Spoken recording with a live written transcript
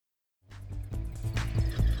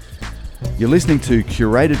You're listening to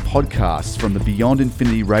curated podcasts from the Beyond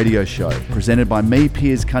Infinity radio show, presented by me,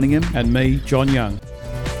 Piers Cunningham. And me, John Young.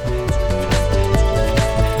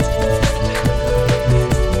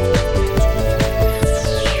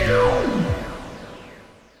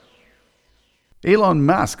 Elon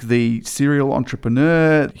Musk, the serial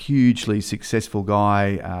entrepreneur, hugely successful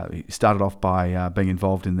guy. He started off by being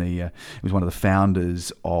involved in he was one of the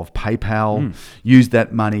founders of PayPal, used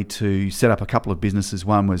that money to set up a couple of businesses.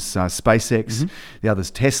 One was SpaceX, the other's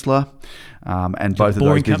Tesla. And both of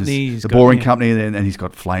those businesses, the Boring Company, and he's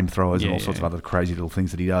got flamethrowers and all sorts of other crazy little things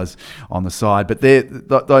that he does on the side. But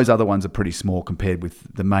those other ones are pretty small compared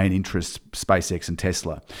with the main interests, SpaceX and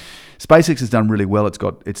Tesla. SpaceX has done really well.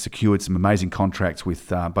 It's secured some amazing contracts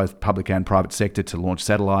with both public and private sector to launch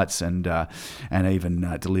satellites and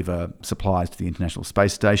even deliver supplies to the International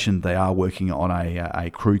Space Station. They are working on a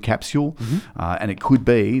crew capsule, and it could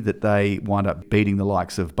be that they wind up beating the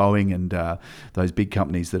likes of Boeing and those big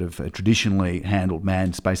companies that have traditionally handled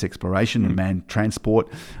manned space exploration and manned transport.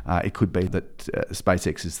 It could be that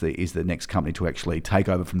SpaceX is the next company to actually take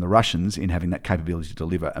over from the Russians in having that capability to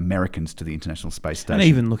deliver Americans to the International Space Station. And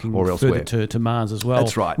even looking further to Mars as well.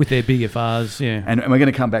 That's right. With their BFRs, yeah. And we're going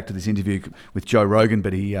to come back to this interview with Joe Rogan,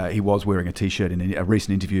 but he was wearing a T-shirt in a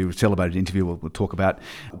recent interview, a celebrated interview we'll talk about,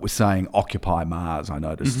 was saying Occupy Mars, I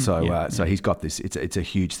noticed. So he's got this, it's a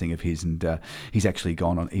huge thing of his, and he's actually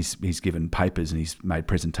gone on, he's given papers and he's made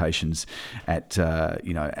presentations at,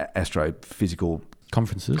 astrophysical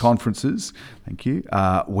conferences, thank you,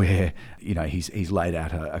 where he's laid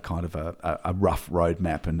out a kind of a rough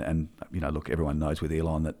roadmap, and look, everyone knows with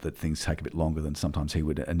Elon that things take a bit longer than sometimes he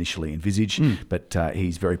would initially envisage, but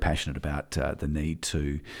he's very passionate about the need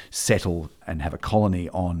to settle and have a colony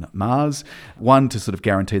on Mars. One, to sort of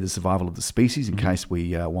guarantee the survival of the species in case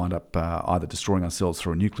we wind up either destroying ourselves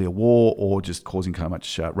through a nuclear war or just causing so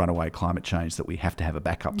much runaway climate change that we have to have a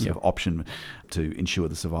backup sort of option to ensure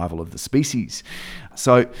the survival of the species.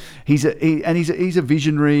 So he's a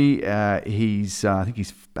visionary. I think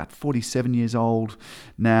he's about 47 years old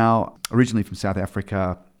now. Originally from South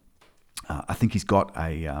Africa. I think he's got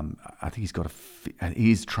he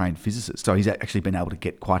is a trained physicist, so he's actually been able to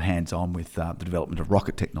get quite hands-on with the development of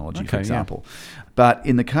rocket technology, for example. Yeah. But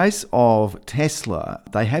in the case of Tesla,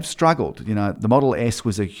 they have struggled. The Model S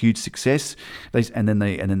was a huge success, and then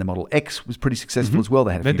the Model X was pretty successful as well.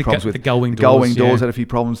 They had a few problems with the gullwing doors. Had a few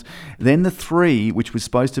problems. Then the 3, which was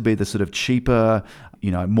supposed to be the sort of cheaper,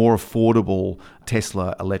 more affordable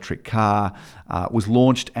Tesla electric car, was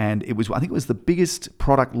launched, and I think it was the biggest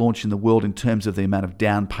product launch in the world in terms of the amount of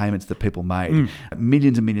down payments that people made.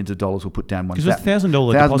 Millions and millions of dollars were put down. Because it was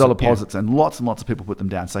 $1,000 deposits, and lots and lots of people put them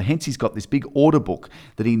down. So hence he's got this big order book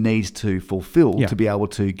that he needs to fulfill to be able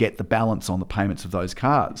to get the balance on the payments of those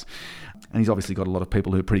cars. And he's obviously got a lot of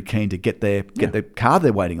people who are pretty keen to get their car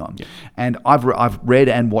they're waiting on. Yeah. And I've read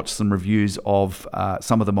and watched some reviews of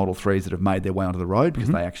some of the Model 3s that have made their way onto the road, because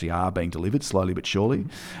they actually are being delivered slowly but surely.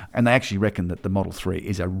 And they actually reckon that the Model 3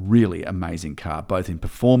 is a really amazing car, both in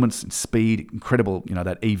performance and speed, incredible,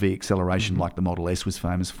 that EV acceleration like the Model S was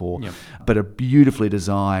famous for, but a beautifully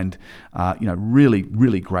designed, really,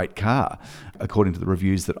 really great car, according to the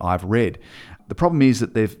reviews that I've read. The problem is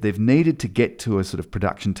that they've needed to get to a sort of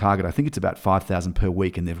production target. I think it's about 5,000 per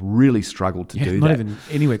week, and they've really struggled to do that. Not even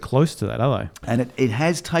anywhere close to that, are they? And it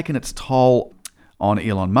has taken its toll on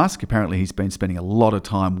Elon Musk. Apparently, he's been spending a lot of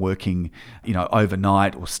time working,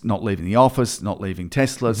 overnight, or not leaving the office, not leaving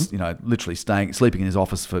Tesla's, literally sleeping in his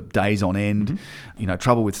office for days on end,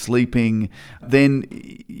 trouble with sleeping. Then,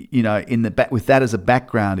 with that as a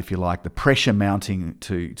background, if you like, the pressure mounting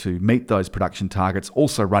to meet those production targets,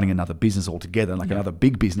 also running another business altogether, another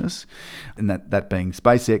big business, and that being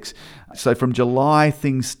SpaceX. So from July,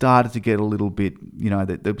 things started to get a little bit,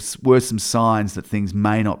 there were some signs that things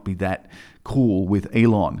may not be that cool with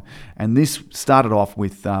Elon. And this started off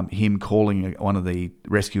with him calling one of the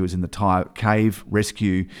rescuers in the Thai cave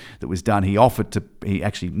rescue that was done. He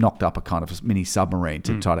actually knocked up a kind of mini submarine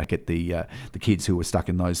to try to get the kids who were stuck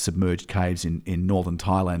in those submerged caves in northern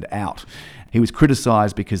Thailand out. He was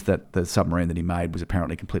criticised because the submarine that he made was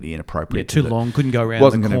apparently completely inappropriate. Too long, couldn't go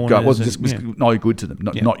around the corners. Was no good to them,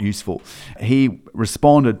 not useful. He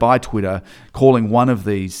responded by Twitter, calling one of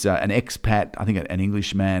these, an expat, I think an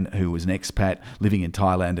Englishman who was an expat living in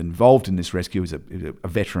Thailand, involved in this rescue, is a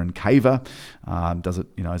veteran caver, does it,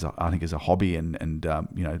 I think as a hobby, and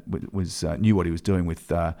was knew what he was doing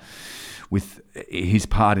with his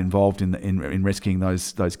part involved in rescuing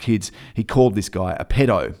those kids. He called this guy a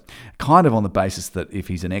pedo, kind of on the basis that if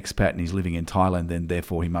he's an expat and he's living in Thailand, then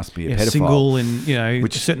therefore he must be a pedophile. Single and,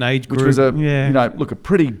 which, a certain age group. Which was a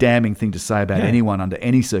pretty damning thing to say about anyone under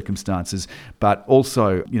any circumstances. But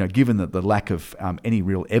also, given that the lack of any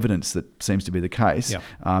real evidence that seems to be the case,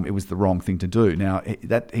 it was the wrong thing to do. Now,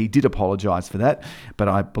 that he did apologise for that, but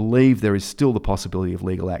I believe there is still the possibility of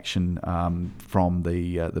legal action from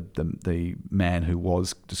the man who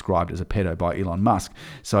was described as a pedo by Elon Musk.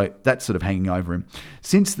 So that's sort of hanging over him.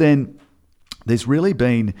 Since then, there's really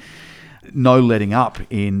been no letting up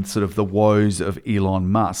in sort of the woes of Elon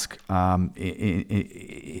Musk, and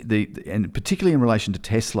particularly in relation to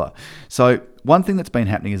Tesla. So one thing that's been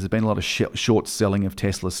happening is there's been a lot of short selling of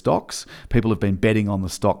Tesla stocks. People have been betting on the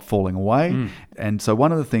stock falling away. And so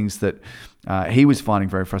one of the things that he was finding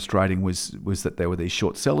very frustrating was that there were these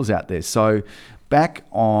short sellers out there. So back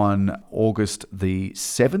on August the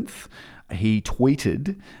 7th, he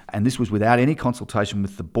tweeted, and this was without any consultation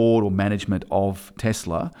with the board or management of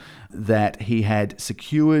Tesla, that he had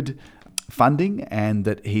secured funding and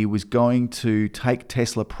that he was going to take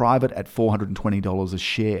Tesla private at $420 a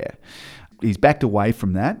share. He's backed away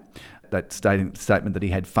from that statement that he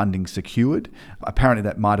had funding secured. Apparently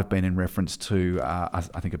that might have been in reference to, I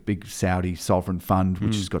think, a big Saudi sovereign fund,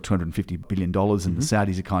 which has got $250 billion, and the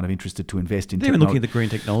Saudis are kind of interested to invest in They're looking at the green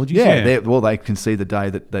technologies. They can see the day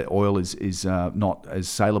that the oil is not as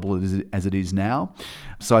saleable as it is now.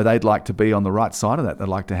 So they'd like to be on the right side of that. They'd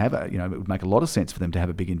like to have it would make a lot of sense for them to have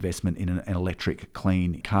a big investment in an electric,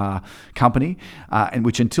 clean car company, and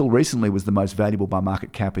which until recently was the most valuable by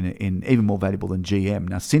market cap in even more valuable than GM.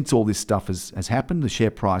 Now, since all this stuff has happened, the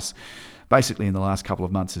share price basically in the last couple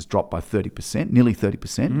of months has dropped by 30%, nearly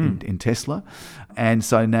 30% in Tesla. And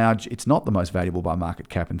so now it's not the most valuable by market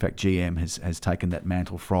cap. In fact, GM has taken that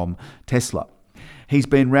mantle from Tesla. He's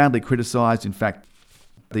been roundly criticised. In fact,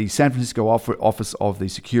 the San Francisco office of the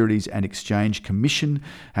Securities and Exchange Commission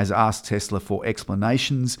has asked Tesla for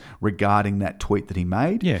explanations regarding that tweet that he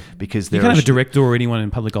made. Yeah, because you can't have a director or anyone in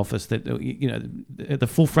public office that at the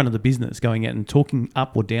forefront of the business going out and talking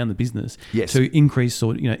up or down the business to increase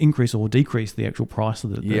or decrease the actual price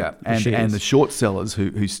of the shares. And the short sellers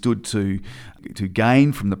who stood to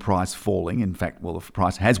gain from the price falling. In fact, the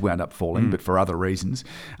price has wound up falling, but for other reasons.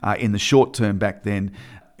 In the short term back then,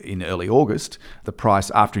 in early August, the price,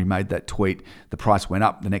 after he made that tweet, the price went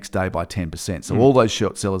up the next day by 10%. So all those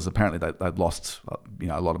short sellers, apparently they'd lost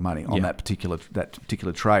a lot of money on that particular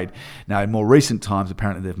trade. Now, in more recent times,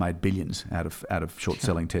 apparently they've made billions out of short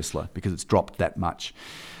selling Tesla because it's dropped that much.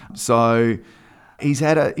 So he's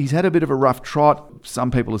had a bit of a rough trot. Some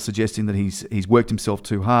people are suggesting that he's worked himself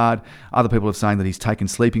too hard. Other people are saying that he's taken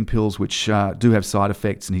sleeping pills, which do have side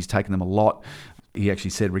effects, and he's taken them a lot. He actually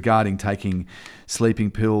said regarding taking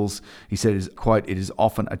sleeping pills, he said, quote, "It is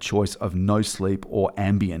often a choice of no sleep or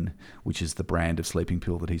Ambien," which is the brand of sleeping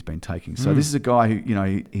pill that he's been taking. So this is a guy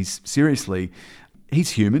who, he's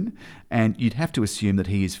human, and you'd have to assume that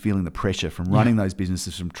he is feeling the pressure from running those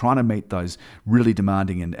businesses, from trying to meet those really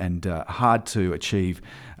demanding and hard to achieve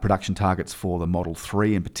production targets for the Model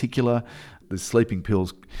 3 in particular. The sleeping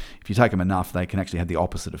pills, if you take them enough, they can actually have the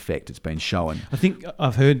opposite effect. It's been shown. I think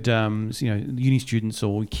I've heard, uni students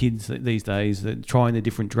or kids these days that trying the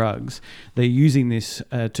different drugs, they're using this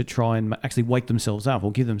to try and actually wake themselves up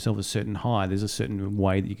or give themselves a certain high. There's a certain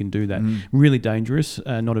way that you can do that. Really dangerous,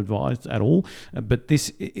 not advised at all. But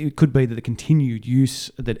it could be that the continued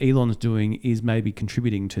use that Elon's doing is maybe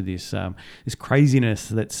contributing to this this craziness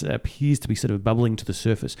that appears to be sort of bubbling to the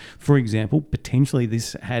surface. For example, potentially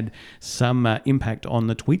this had some impact on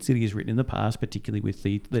the tweets that he has written in the past, particularly with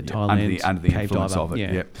the Thailand under the influence of it.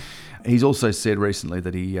 Yeah. He's also said recently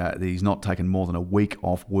that he's not taken more than a week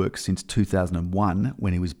off work since 2001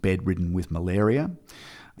 when he was bedridden with malaria.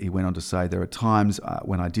 He went on to say, "There are times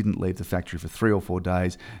when I didn't leave the factory for 3 or 4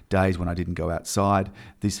 days when I didn't go outside.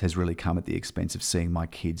 This has really come at the expense of seeing my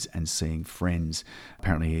kids and seeing friends."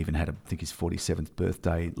 Apparently he even had, I think, his 47th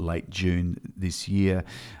birthday late June this year,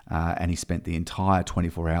 and he spent the entire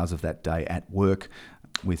 24 hours of that day at work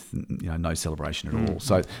with no celebration at all.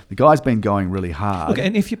 So the guy's been going really hard. Look,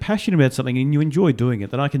 and if you're passionate about something and you enjoy doing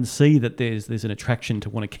it, then I can see that there's an attraction to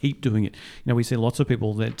want to keep doing it. We see lots of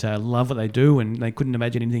people that love what they do and they couldn't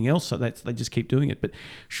imagine anything else, so they just keep doing it. But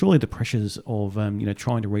surely the pressures of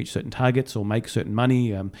trying to reach certain targets or make certain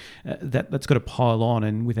money, that's got to pile on,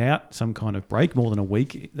 and without some kind of break, more than a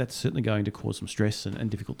week, that's certainly going to cause some stress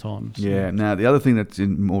and difficult times. Yeah. Now the other thing that's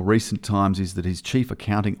in more recent times is that his chief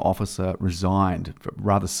accounting officer resigned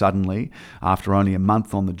rather suddenly after only a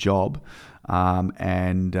month on the job,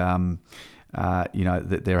 and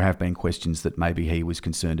that there have been questions that maybe he was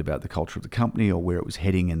concerned about the culture of the company or where it was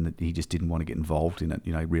heading, and that he just didn't want to get involved in it.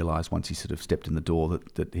 He realised once he sort of stepped in the door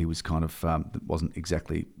that he was kind of that wasn't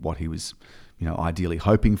exactly what he was ideally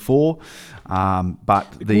hoping for.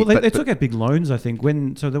 They took out big loans, I think.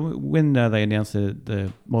 When they announced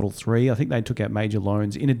the Model 3, I think they took out major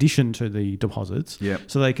loans in addition to the deposits. Yep.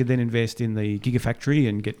 So they could then invest in the Gigafactory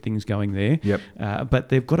and get things going there. Yep. But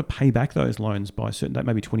they've got to pay back those loans by a certain date,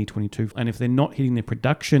 maybe 2022. And if they're not hitting their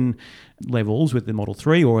production levels with the Model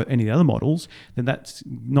 3 or any of the other models, then that's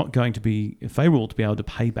not going to be favourable to be able to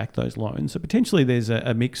pay back those loans. So potentially there's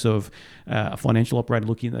a mix of a financial operator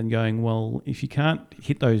looking and going, well, if you can't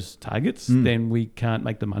hit those targets, then we can't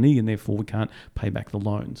make the money, and therefore we can't pay back the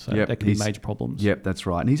loans. So that can be major problems. Yep, that's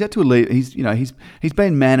right. And he's had to leave. He's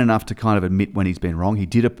been man enough to kind of admit when he's been wrong. He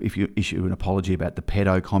did issue an apology about the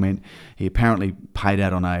pedo comment. He apparently paid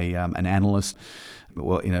out on an analyst.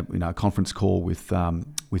 Well, in a conference call with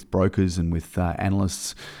brokers and with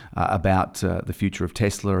analysts about the future of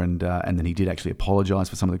Tesla, and then he did actually apologise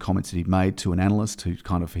for some of the comments that he'd made to an analyst who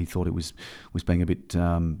he thought it was being a bit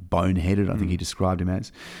boneheaded. I think he described him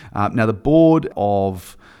as. Now the board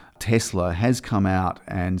of Tesla has come out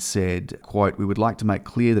and said, quote, "We would like to make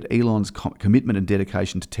clear that Elon's commitment and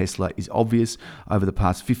dedication to Tesla is obvious. Over the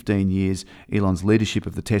past 15 years, Elon's leadership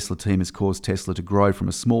of the Tesla team has caused Tesla to grow from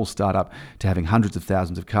a small startup to having hundreds of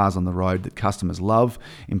thousands of cars on the road that customers love,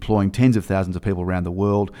 employing tens of thousands of people around the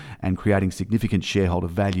world, and creating significant shareholder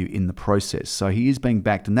value in the process." So he is being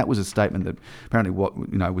backed, and that was a statement that apparently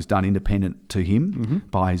was done independent to him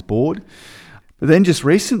by his board. But then just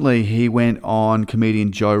recently, he went on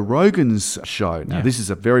comedian Joe Rogan's show. Now, this is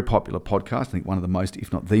a very popular podcast. I think one of the most,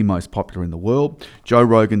 if not the most popular in the world. Joe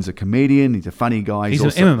Rogan's a comedian. He's a funny guy. He's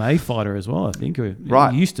also an MMA fighter as well, I think.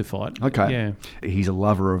 Right. He used to fight. Okay. Yeah. He's a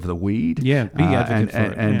lover of the weed. Yeah, big advocate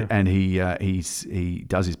for it. And he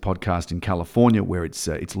does his podcast in California, where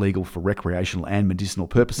it's legal for recreational and medicinal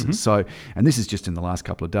purposes. So, and this is just in the last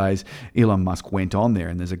couple of days. Elon Musk went on there,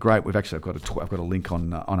 and there's a great. I've got a link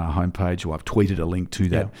on our homepage, or I've tweeted a link to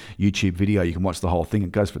that YouTube video. You can watch the whole thing.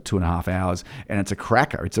 It goes for 2.5 hours, and it's a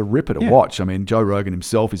cracker. It's a ripper to watch. I mean, Joe Rogan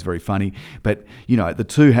himself is very funny, but the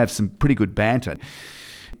two have some pretty good banter.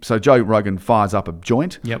 So Joe Rogan fires up a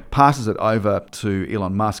joint, passes it over to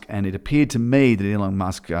Elon Musk, and it appeared to me that Elon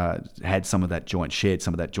Musk had some of that joint, shared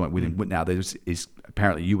some of that joint with him. Now, there's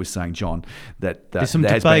apparently you were saying, John, that there's some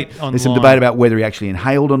debate about whether he actually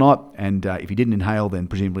inhaled or not, and if he didn't inhale, then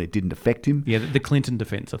presumably it didn't affect him. Yeah, the Clinton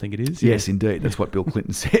defense, I think it is. Yes, indeed. That's what Bill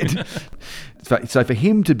Clinton said. So for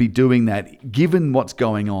him to be doing that, given what's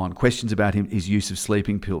going on, questions about his use of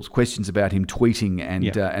sleeping pills, questions about him tweeting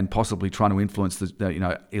and possibly trying to influence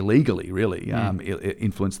illegally, really,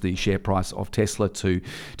 influence the share price of Tesla to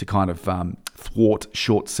kind of thwart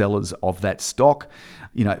short sellers of that stock.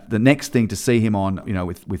 The next thing to see him on,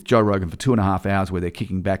 with Joe Rogan for 2.5 hours, where they're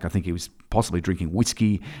kicking back. I think he was possibly drinking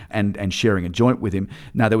whiskey and sharing a joint with him.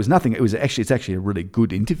 Now, there was nothing. It's actually a really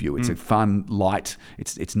good interview. It's a fun, light.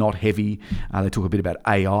 It's not heavy. They talk a bit about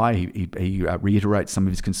AI. He reiterates some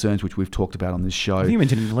of his concerns, which we've talked about on this show. I think he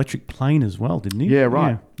mentioned an electric plane as well, didn't he? Yeah,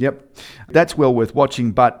 right. Yeah. Yep. That's well worth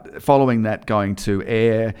watching. But following that going to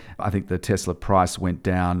air, I think the Tesla price went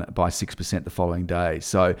down by 6% the following day.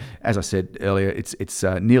 So, as I said earlier, it's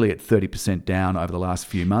nearly at 30% down over the last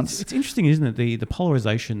few months. It's interesting, isn't it? The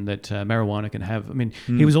polarization that marijuana can have. I mean,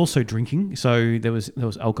 he was also drinking, so there was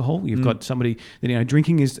alcohol. You've got somebody that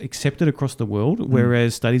drinking is accepted across the world,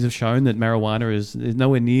 whereas studies have shown that marijuana is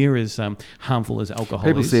nowhere near as harmful as alcohol.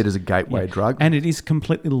 People see it as a gateway drug, and it is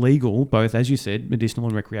completely legal, both as you said, medicinal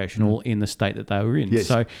and recreational, in the state that they were in. Yes.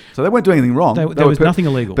 So they weren't doing anything wrong. There was nothing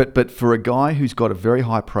illegal. But for a guy who's got a very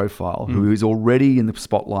high profile, who is already in the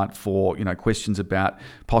spotlight for questions about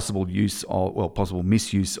possible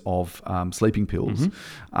misuse of sleeping pills,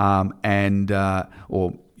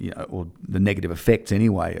 or the negative effects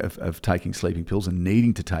anyway of taking sleeping pills and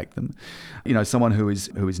needing to take them. Someone who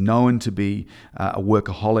is known to be a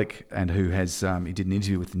workaholic, and who has he did an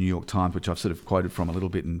interview with the New York Times, which I've sort of quoted from a little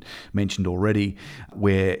bit and mentioned already,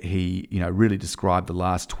 where he really described the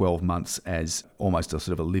last 12 months as almost a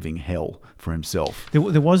sort of a living hell for himself. There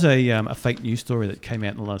was a fake news story that came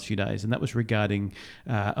out in the last few days, and that was regarding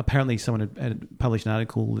apparently someone had published an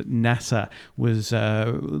article that NASA was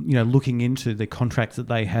looking into the contracts that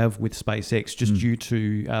they have with SpaceX, just due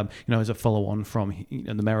to as a follow-on from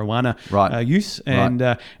the marijuana use, and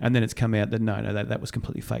then it's come out that that was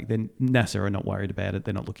completely fake. Then NASA are not worried about it;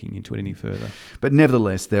 they're not looking into it any further. But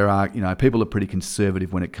nevertheless, there are people are pretty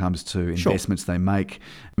conservative when it comes to investments they make.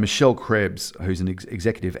 Michelle Krebs, who's an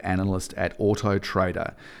executive analyst at Auto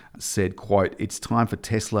Trader, said, quote, "It's time for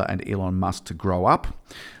Tesla and Elon Musk to grow up.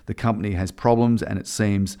 The company has problems, and it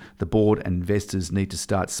seems the board and investors need to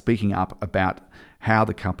start speaking up about how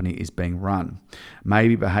the company is being run.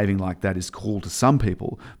 Maybe behaving like that is cool to some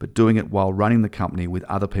people, but doing it while running the company with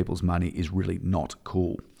other people's money is really not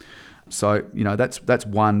cool." So, that's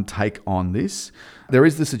one take on this. There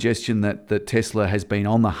is the suggestion that Tesla has been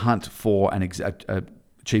on the hunt for a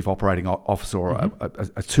chief operating officer or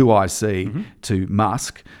a 2IC to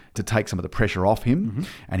Musk to take some of the pressure off him.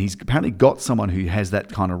 And he's apparently got someone who has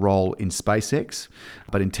that kind of role in SpaceX,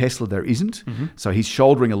 but in Tesla there isn't. So he's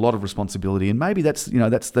shouldering a lot of responsibility, and maybe that's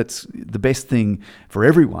the best thing for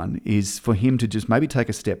everyone, is for him to just maybe take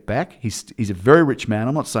a step back. He's a very rich man.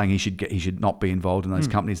 I'm not saying he should not be involved in those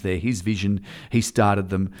companies. They're his vision. He started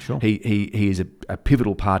them. Sure. He is a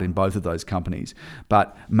pivotal part in both of those companies.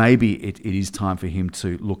 But maybe it is time for him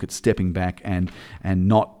to look at stepping back and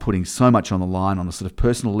not putting so much on the line on a sort of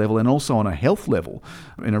personal level and also on a health level.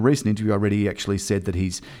 In a recent interview, I read he actually said that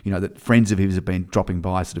that friends of his have been dropping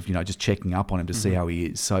by, sort of, just checking up on him to see how he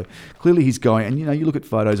is. So clearly he's going, and you look at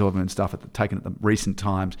photos of him and stuff taken at the recent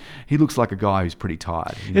times, he looks like a guy who's pretty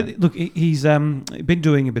tired. Look, he's been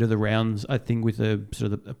doing a bit of the rounds, I think, with the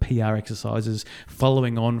sort of the PR exercises,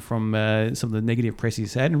 following on from some of the negative press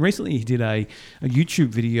he's had. And recently he did a YouTube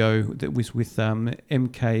video that was with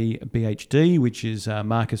MKBHD, which is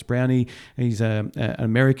Marcus Brownie. He's an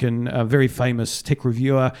American, very famous tech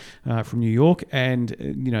reviewer from New York, and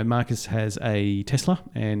Marcus has a Tesla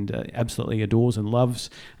and absolutely adores and loves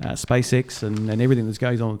SpaceX and everything that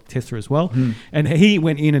goes on with Tesla as well. And he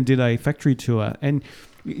went in and did a factory tour, and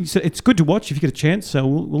so it's good to watch if you get a chance. So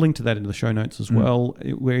we'll link to that in the show notes as well,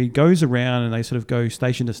 where he goes around and they sort of go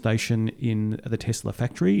station to station in the Tesla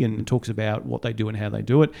factory and talks about what they do and how they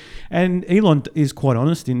do it. And Elon is quite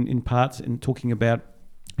honest in parts in talking about,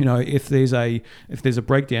 if there's a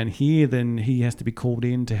breakdown here, then he has to be called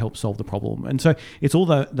in to help solve the problem. And so it's all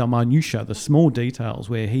the minutiae, the small details,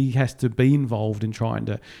 where he has to be involved in trying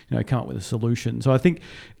to come up with a solution. So I think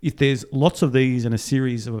if there's lots of these in a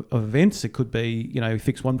series of events, it could be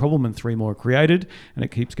fix one problem and 3 more are created, and it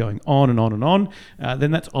keeps going on and on and on. Then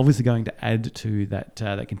that's obviously going to add to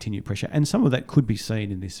that continued pressure, and some of that could be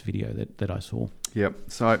seen in this video that I saw. Yep.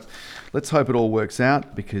 So let's hope it all works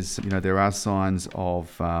out, because there are signs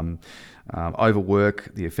of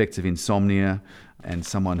overwork, the effects of insomnia, and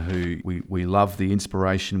someone who we love the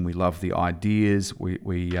inspiration, we love the ideas,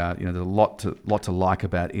 we there's a lot to like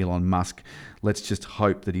about Elon Musk. Let's just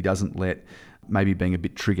hope that he doesn't let maybe being a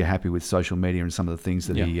bit trigger happy with social media and some of the things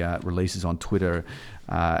that he releases on Twitter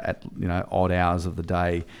at odd hours of the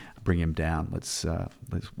day bring him down.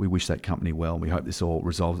 We wish that company well, and we hope this all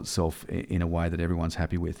resolves itself in a way that everyone's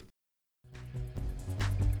happy with.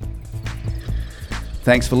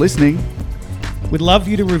 Thanks for listening. We'd love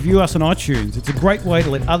you to review us on iTunes. It's a great way to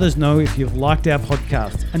let others know if you've liked our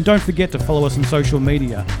podcast. And don't forget to follow us on social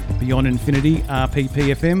media, Beyond Infinity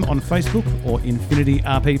RPPFM on Facebook or Infinity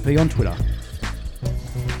RPP on Twitter.